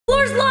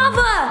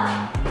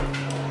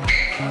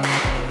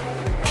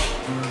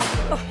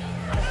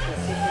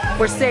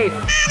We're safe.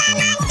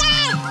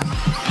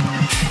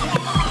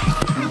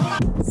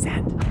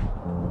 Sand.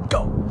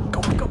 Go,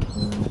 go, go.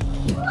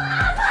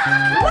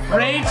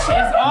 Rach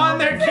is on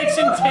their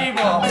kitchen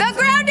table. The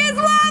ground is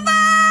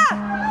lava!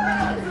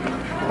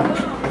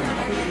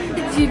 What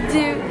did you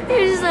do?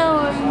 You're so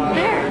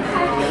embarrassed.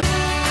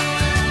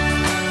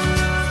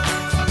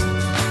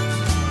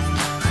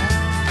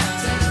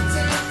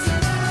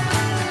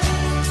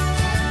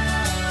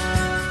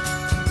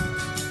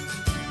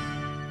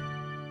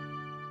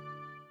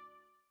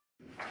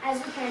 As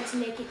we plan to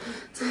make it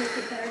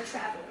better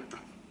traveling.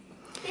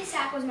 This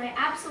app was my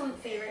absolute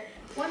favorite.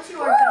 Once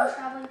you are done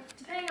traveling,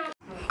 depending on...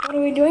 What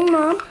are we doing,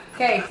 Mom?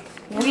 Okay,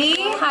 we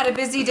had a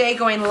busy day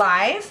going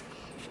live,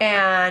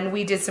 and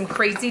we did some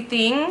crazy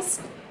things.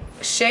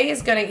 Shae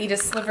is gonna eat a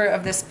sliver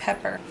of this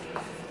pepper.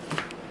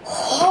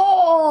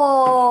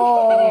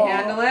 Oh! Can you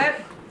handle it?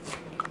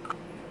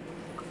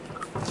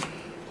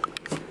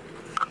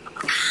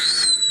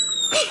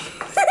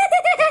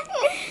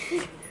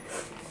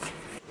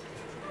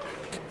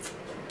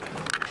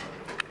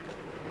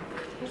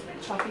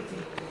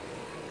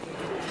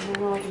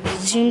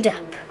 Zoomed up.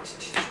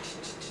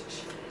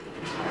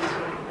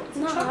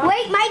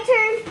 Wait, my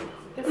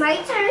turn. My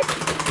turn.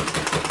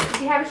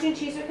 Do you have a string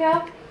cheese,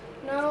 Rykel?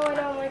 No, I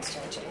don't like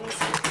string cheese.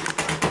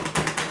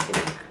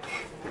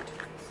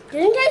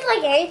 Doesn't taste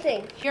like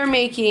anything. You're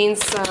making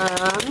some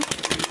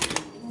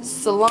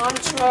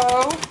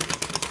cilantro,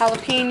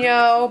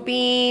 jalapeno,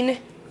 bean,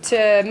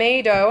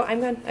 tomato.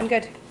 I'm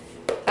good.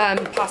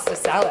 Pasta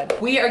salad.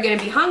 We are going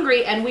to be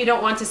hungry and we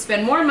don't want to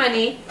spend more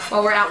money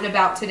while we're out and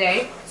about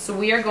today. So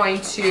we are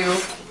going to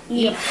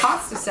eat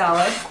pasta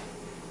salad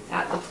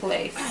at the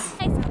place.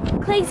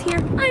 Klai's here.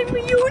 I'm a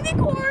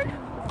unicorn.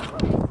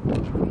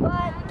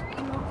 But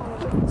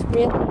it's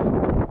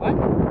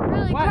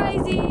really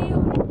crazy.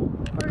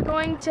 We're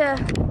going to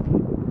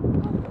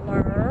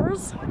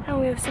Lurs, and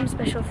we have some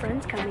special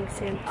friends coming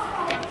soon.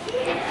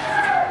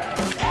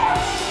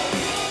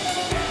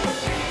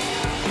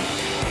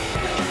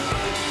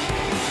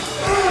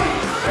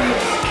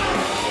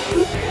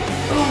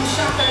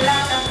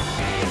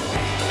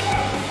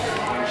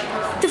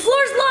 The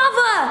floor's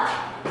lava!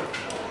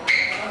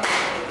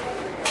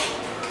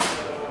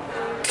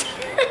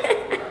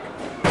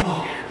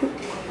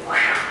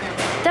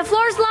 The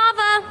floor's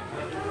lava!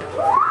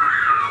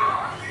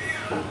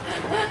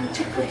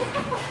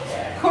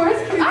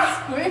 Cora's pretty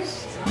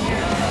squished.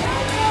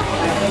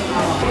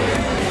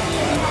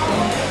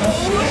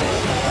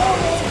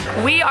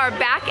 We are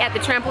back at the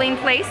trampoline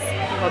place.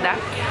 Hold that.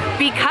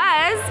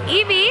 Because,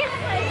 Evie,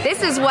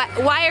 this is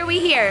why are we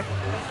here?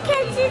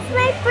 Because it's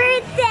my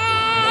birthday!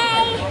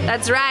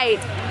 That's right.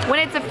 When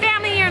it's a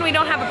family year and we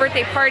don't have a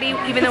birthday party,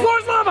 even though— The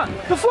floor's lava!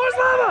 The floor's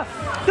lava!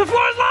 The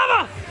floor's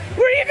lava!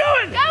 Where are you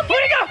going?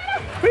 Where you go?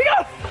 Where you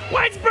go?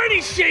 Why it's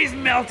burning? Shae's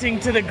melting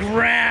to the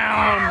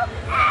ground.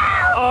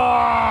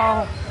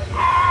 Oh.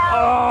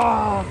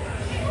 Oh.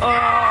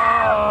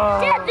 Oh.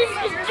 Dad, this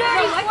is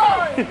dirty floor!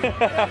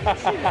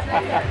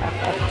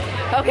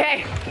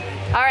 Okay.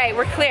 All right,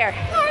 we're clear.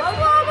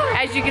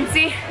 As you can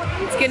see,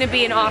 it's gonna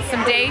be an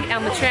awesome day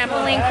on the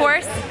trampoline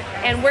course,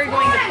 and we're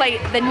going to play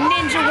the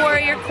Ninja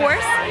Warrior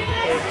course,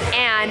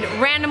 and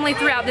randomly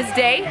throughout this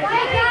day,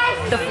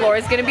 the floor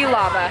is gonna be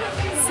lava.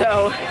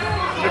 So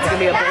it's gonna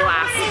be a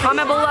blast.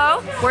 Comment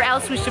below where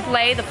else we should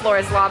play The Floor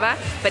is Lava,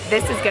 but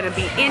this is gonna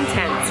be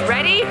intense.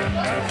 Ready?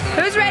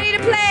 Who's ready to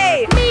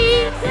play?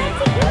 Me!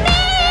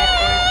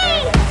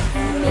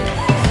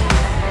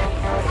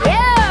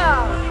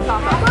 Yeah!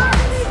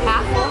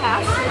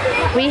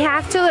 We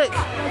have to look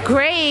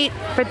great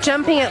for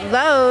jumping at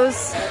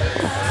those.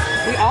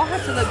 We all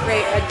have to look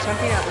great at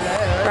jumping at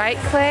low. Right,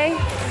 Klai?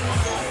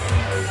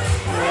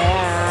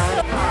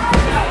 Yeah.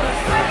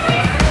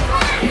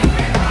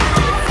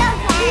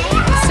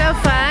 So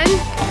fun.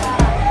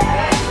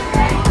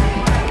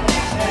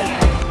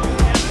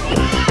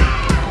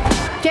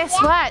 Guess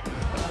what?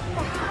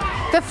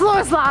 The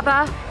floor's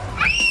lava.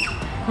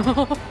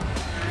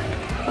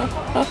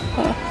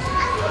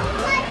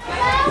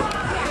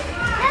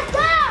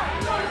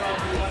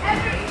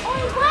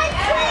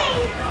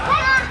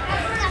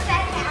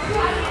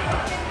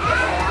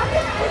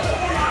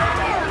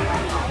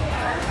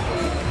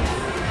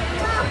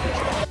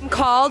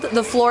 Called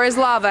The Floor is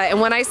Lava,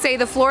 and when I say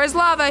the floor is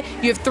lava,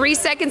 you have 3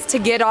 seconds to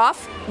get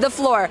off the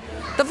floor.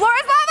 The floor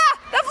is lava!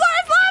 The floor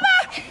is lava!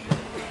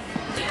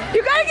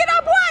 You gotta get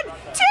up. 1,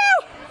 2,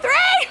 3!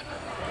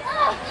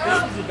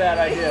 This is a bad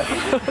idea.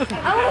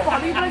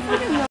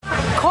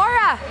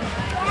 Cora!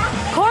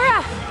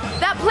 Cora!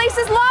 That place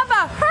is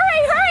lava!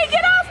 Hurry, hurry,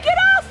 get off, get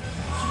off!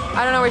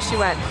 I don't know where she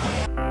went.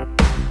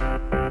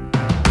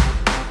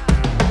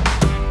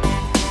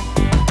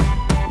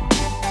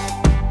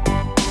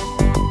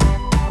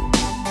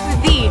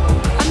 The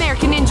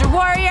American Ninja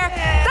Warrior.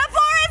 The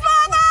floor is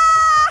lava!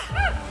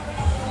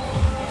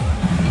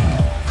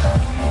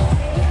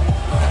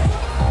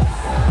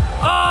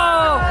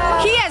 Oh,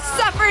 he has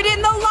suffered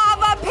in the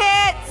lava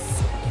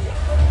pits.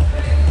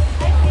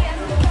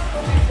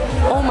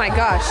 Oh my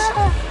gosh.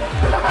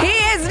 He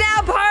is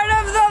now part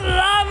of the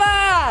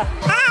lava.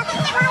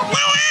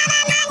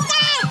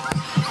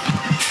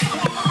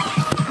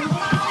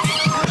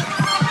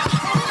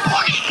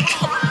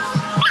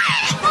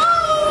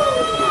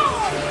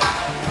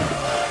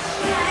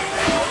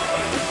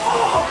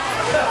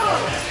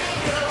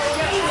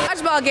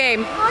 volleyball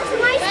game.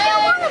 Awesome, I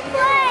still want to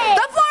play.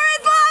 The floor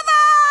is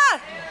lava!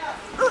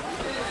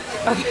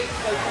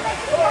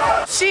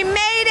 She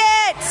made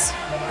it!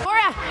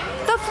 Cora,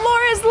 the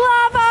floor is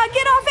lava!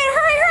 Get off it!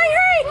 Hurry, hurry,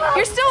 hurry!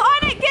 You're still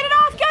on it! Get it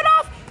off! Get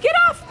off! Get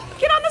off!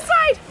 Get on the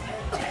side!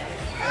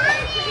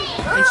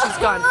 And she's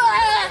gone.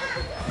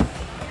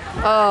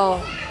 Oh,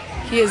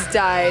 he has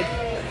died.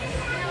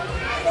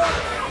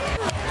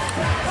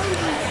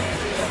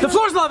 The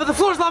floor's lava, the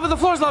floor's lava, the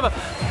floor's lava.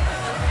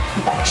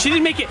 She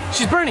didn't make it.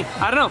 She's burning.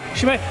 I don't know.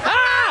 She might.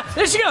 Ah!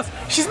 There she goes.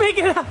 She's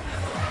making it up.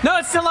 No,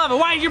 it's still lava.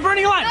 Why? You're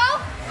burning alive. No,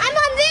 I'm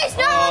on this,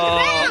 not on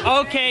the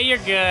ground. Okay, you're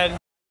good.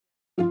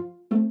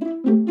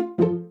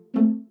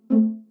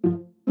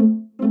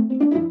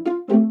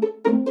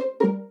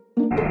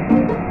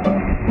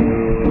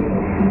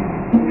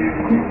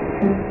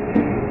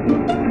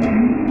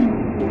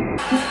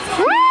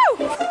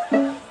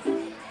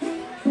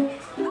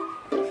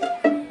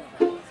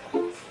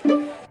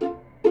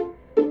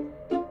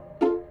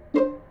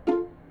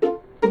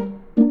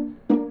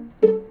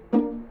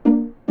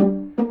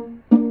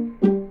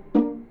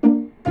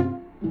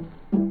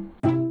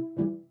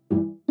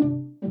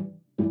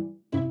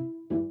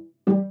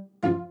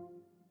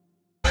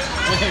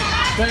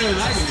 Better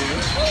than I can do.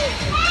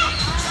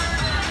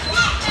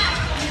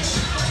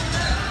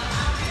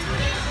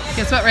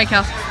 Guess what,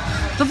 Rykel?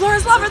 The floor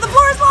is lava! The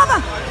floor is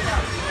lava!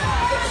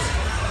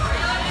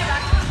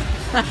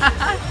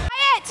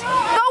 Wyatt!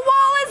 The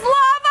wall is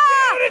lava!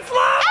 Dude, it's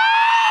lava!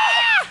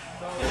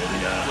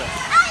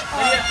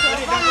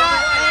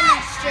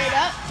 Straight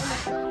up.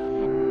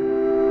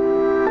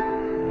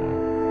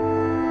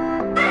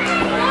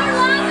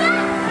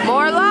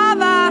 More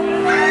lava!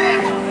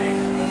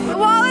 The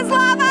wall is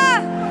lava!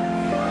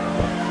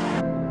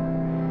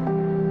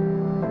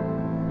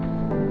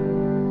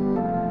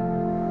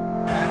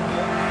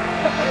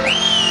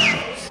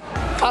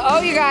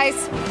 Uh-oh, you guys.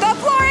 The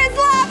floor is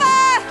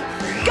lava!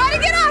 Gotta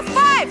get off!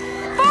 5,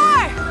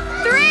 4,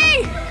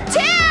 3,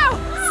 2!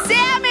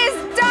 Sam is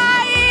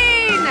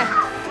dying!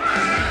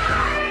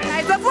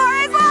 Guys, the floor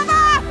is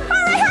lava!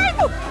 Hurry,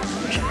 hurry!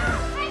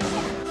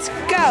 Let's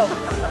go.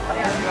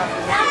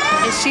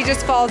 And she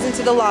just falls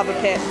into the lava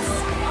pits.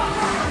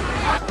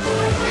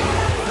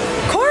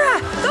 Cora!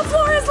 The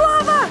floor is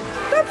lava!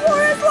 The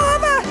floor is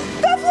lava!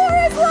 The floor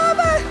is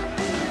lava!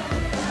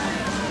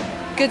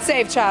 Good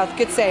save, child.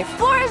 Good save.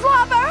 Floor is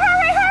lava!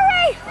 Hurry,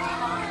 hurry!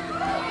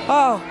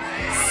 Oh,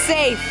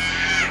 safe.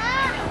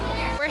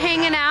 We're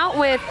hanging out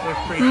with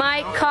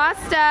Mike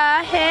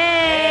Costa.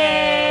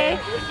 Hey!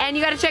 And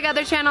you gotta check out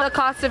their channel, The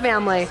Costa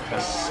Family.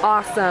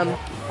 Awesome.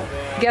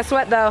 Guess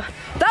what, though?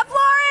 The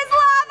floor is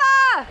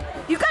lava!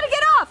 You gotta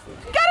get off!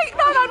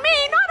 Not on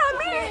me! Not on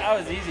me! That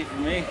was easy for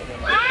me.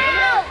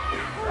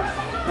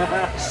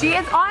 She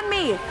is on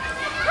me!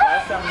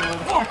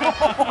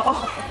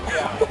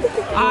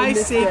 I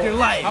saved your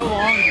life. How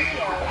long is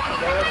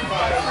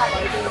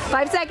it?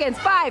 5 seconds.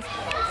 5,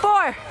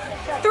 4,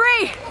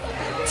 3,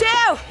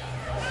 2.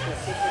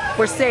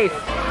 We're safe.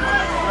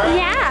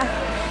 Yeah.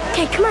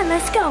 Okay, come on,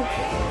 let's go.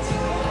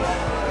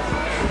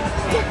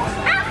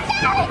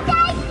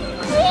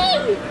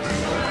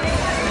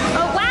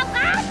 Oh, wow,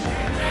 wow.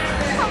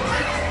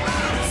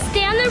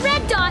 Stay on the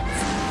red dots.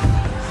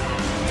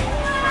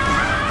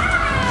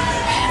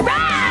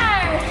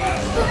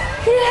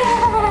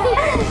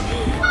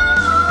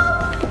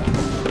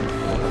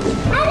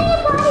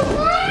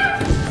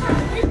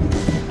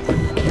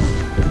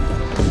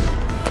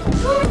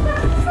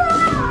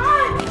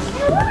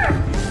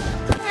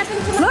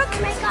 Look!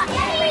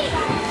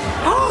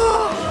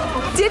 Oh,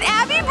 did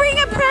Abby bring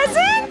a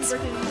present?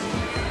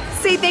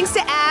 Say thanks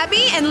to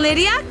Abby and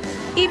Lydia.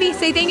 Evie,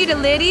 say thank you to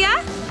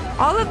Lydia.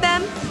 All of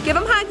them. Give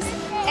them hugs.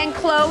 And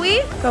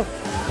Chloe. Go.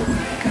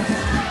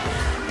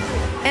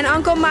 And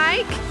Uncle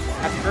Mike.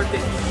 Happy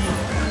birthday.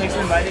 Thanks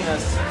for inviting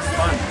us. It's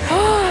fun.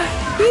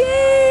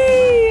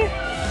 Yay!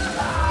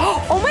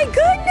 Oh my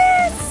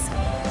goodness!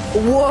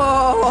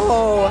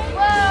 Whoa!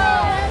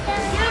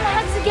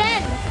 Hugs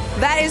again.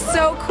 That is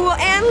so cool.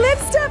 And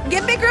lift up.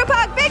 Get big group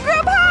hug. Big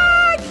group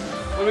hug!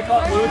 What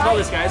do we call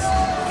this, guys?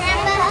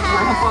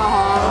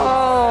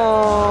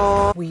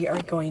 Oh. We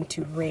are going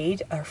to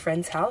raid our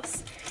friend's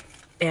house,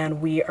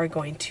 and we are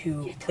going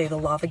to play the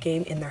lava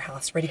game in their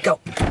house. Ready, go.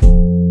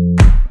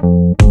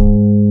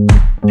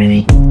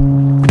 Ready.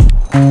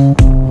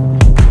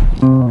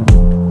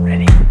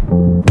 Ready.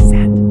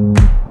 Set.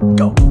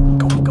 Go.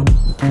 Go. Go.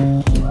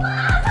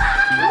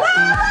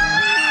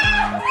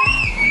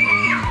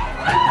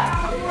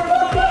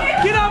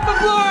 Get off the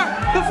floor!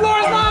 The floor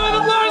is lava!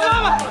 The floor is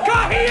lava!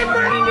 Kahi, you're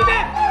burning to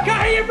death!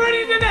 Kahi, you're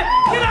burning to death!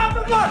 Get off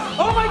the floor!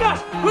 Oh my gosh!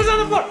 Who's on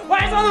the floor?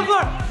 Why is on the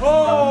floor?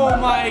 Oh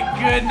my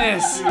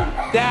goodness!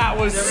 That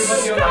was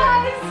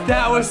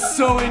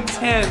so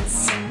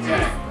intense.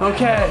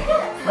 Okay.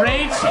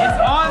 Rach is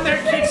on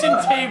their kitchen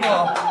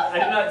table. I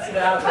did not see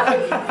that.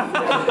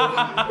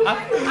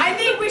 I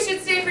think we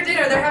should stay for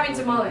dinner. They're having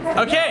tamales.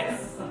 Okay.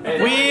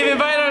 We've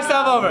invited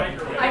ourselves over.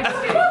 I'm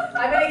just kidding.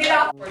 I'm gonna get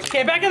out.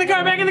 Okay, back in the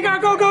car,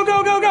 go, go,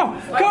 go, go, go, go.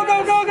 Go,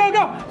 go, go, go,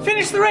 go.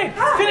 Finish the raid,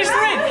 finish the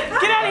raid.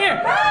 Get out of here,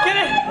 get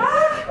in.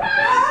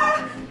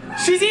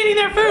 She's eating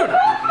their food.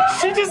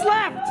 She just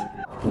left.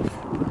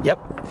 Yep,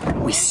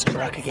 we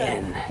struck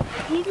again.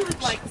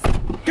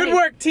 Good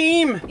work,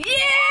 team.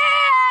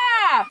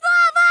 Yeah!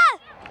 Lava!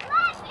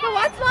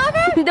 What's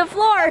lava? The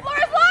floor. The floor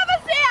is lava,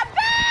 Sam!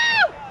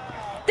 Boo!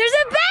 There's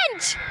a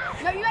bench.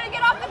 No, you gotta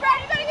get off the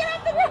ground, you gotta get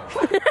off the ground.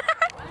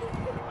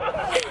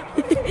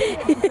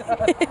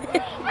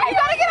 You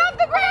gotta get off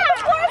the ground!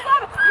 The floor is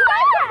lava! You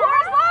guys, the floor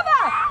is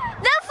lava!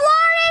 The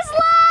floor is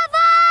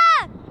lava!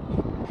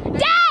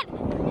 Dad!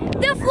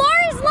 The floor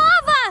is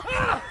lava!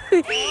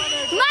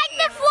 Mike,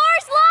 the floor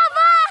is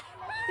lava!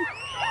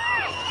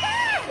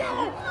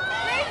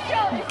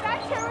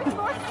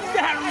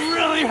 That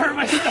really hurt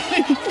my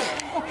stomach.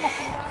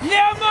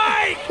 Yeah,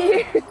 Mike!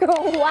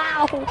 Oh,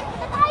 wow.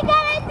 I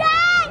gotta die!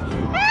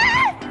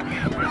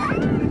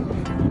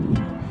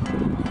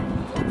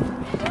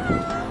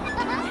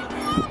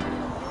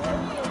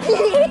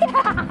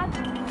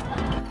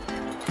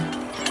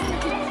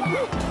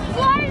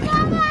 Floor is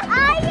lava! I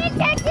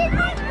detected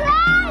my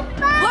glass!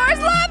 Floor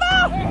is lava!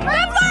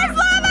 The floor is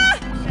lava!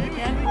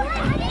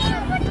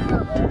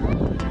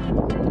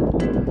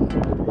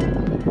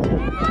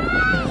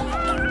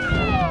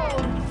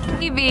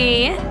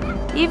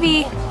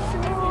 Evie,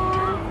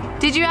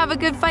 did you have a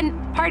good fun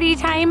party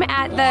time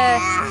at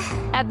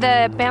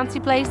the bouncy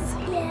place?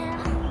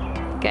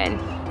 Yeah. Good.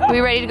 We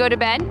ready to go to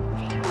bed?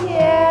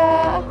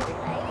 Yeah.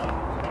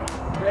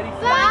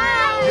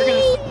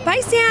 Bye!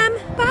 Bye, Sam.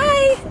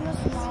 Bye.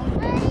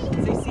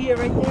 Say see ya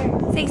right there.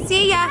 Say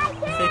see ya.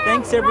 Say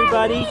thanks,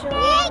 everybody.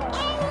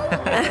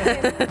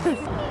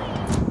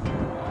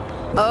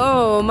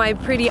 Oh, my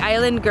pretty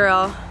island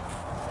girl.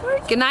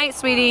 Good night,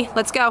 sweetie.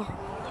 Let's go.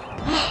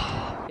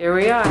 Here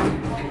we are.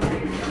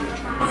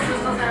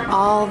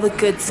 All the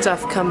good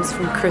stuff comes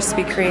from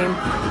Krispy Kreme.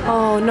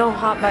 Oh, no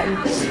hot button.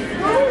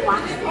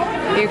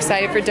 Are you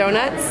excited for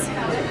donuts?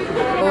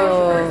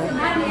 Oh,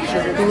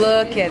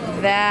 look at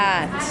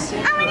that.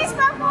 I want a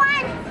sparkle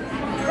one.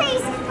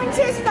 Please,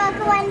 two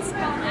sparkle ones.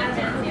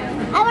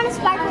 I want a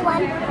sparkle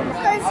one.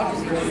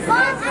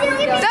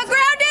 The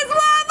ground is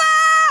lava!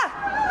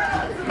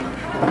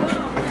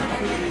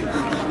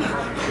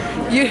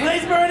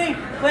 Clay's burning.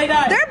 Clay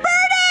died. They're burning!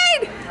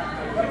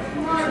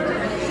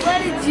 What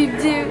did you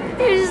do?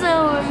 You're so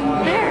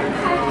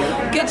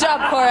embarrassed. Good job,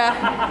 Cora.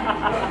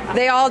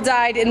 They all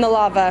died in the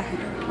lava.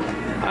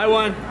 I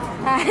won.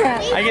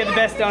 I get the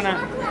best donut.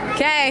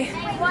 Okay.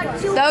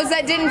 Those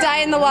that didn't die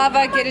in the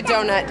lava get a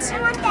donut.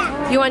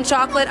 You want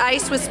chocolate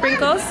ice with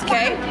sprinkles?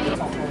 Okay.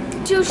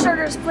 2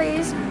 sugars,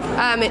 please.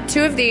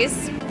 2 of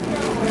these.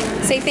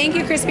 Say thank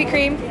you, Krispy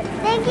Kreme.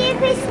 Thank you,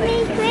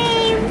 Krispy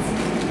Kreme.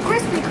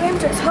 Krispy Kreme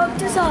just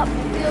hooked us up.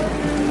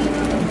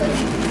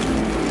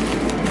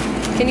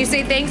 Can you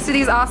say thanks to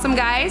these awesome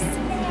guys?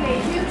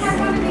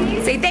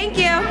 Say thank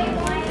you.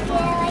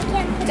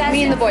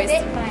 Me and the boys.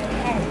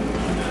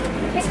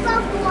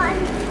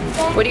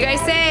 What do you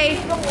guys say?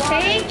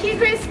 Thank you,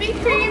 Krispy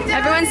Kreme.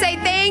 Everyone say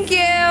thank you.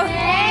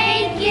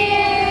 Thank you.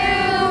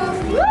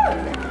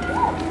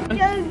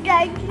 Don't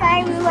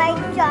try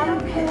like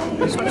jumping.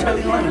 Just want to try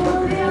the lemon. I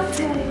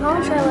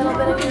want to try a little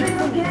bit of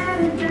it.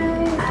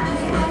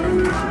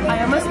 I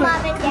almost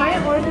love it.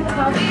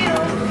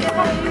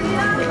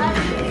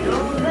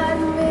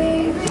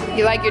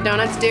 You like your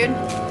donuts, dude?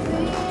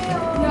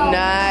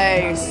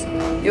 Nice.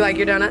 You like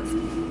your donuts?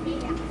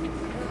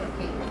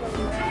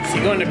 So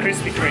you go into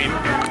Krispy Kreme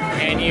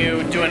and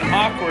you do an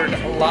awkward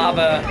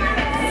lava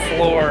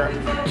floor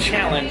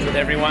challenge with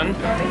everyone.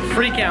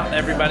 Freak out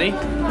everybody.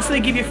 And so they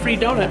give you free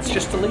donuts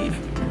just to leave.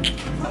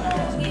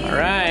 All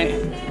right.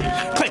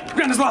 Clay, the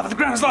ground is lava, the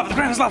ground is lava, the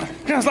ground is lava,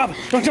 the ground is lava.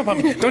 Don't jump on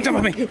me, don't jump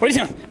on me. What are you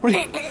doing? What are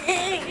you doing?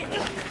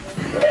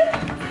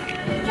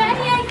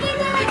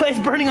 Clay's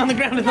burning on the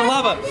ground in the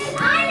lava.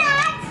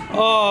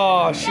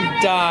 Oh, she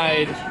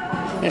died.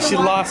 And she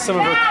lost some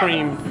of her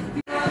cream.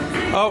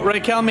 Oh,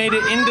 Rykel made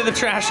it into the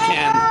trash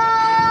can.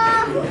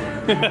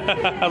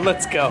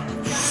 Let's go.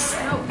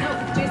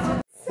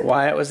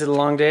 Wyatt, was it a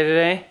long day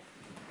today?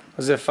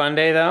 Was it a fun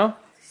day though?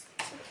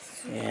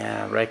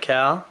 Yeah,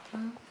 Rykel.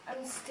 I'm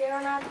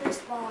staring at this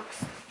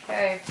box.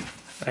 Okay.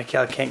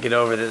 Rykel can't get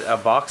over that a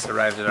box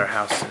arrived at our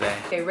house today.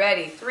 Okay,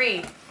 ready?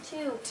 3,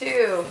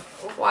 2.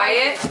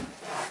 Wyatt,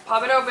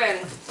 pop it open.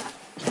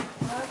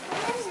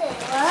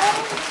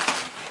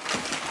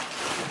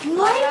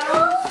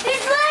 Legos?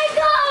 It's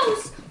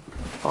Legos!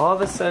 All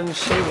of a sudden,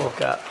 Shae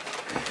woke up.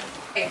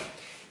 Okay.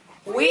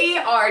 We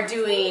are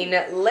doing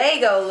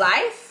Lego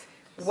Life,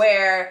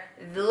 where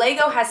the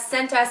Lego has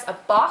sent us a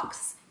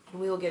box,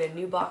 and we will get a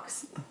new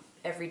box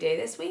every day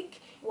this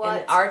week.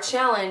 And our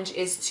challenge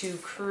is to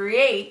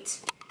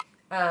create,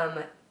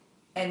 and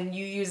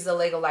you use the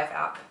Lego Life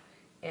app.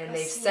 And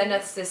they've sent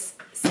us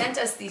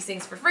these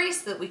things for free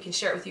so that we can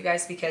share it with you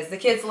guys because the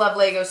kids love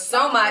Legos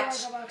so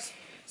much.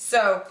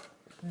 So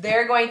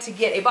they're going to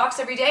get a box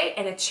every day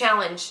and a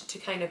challenge to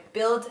kind of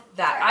build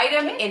that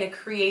item in a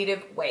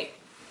creative way.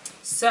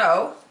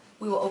 So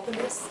We will open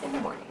this in the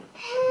morning.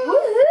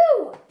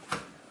 Woohoo!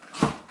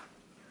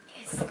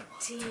 It's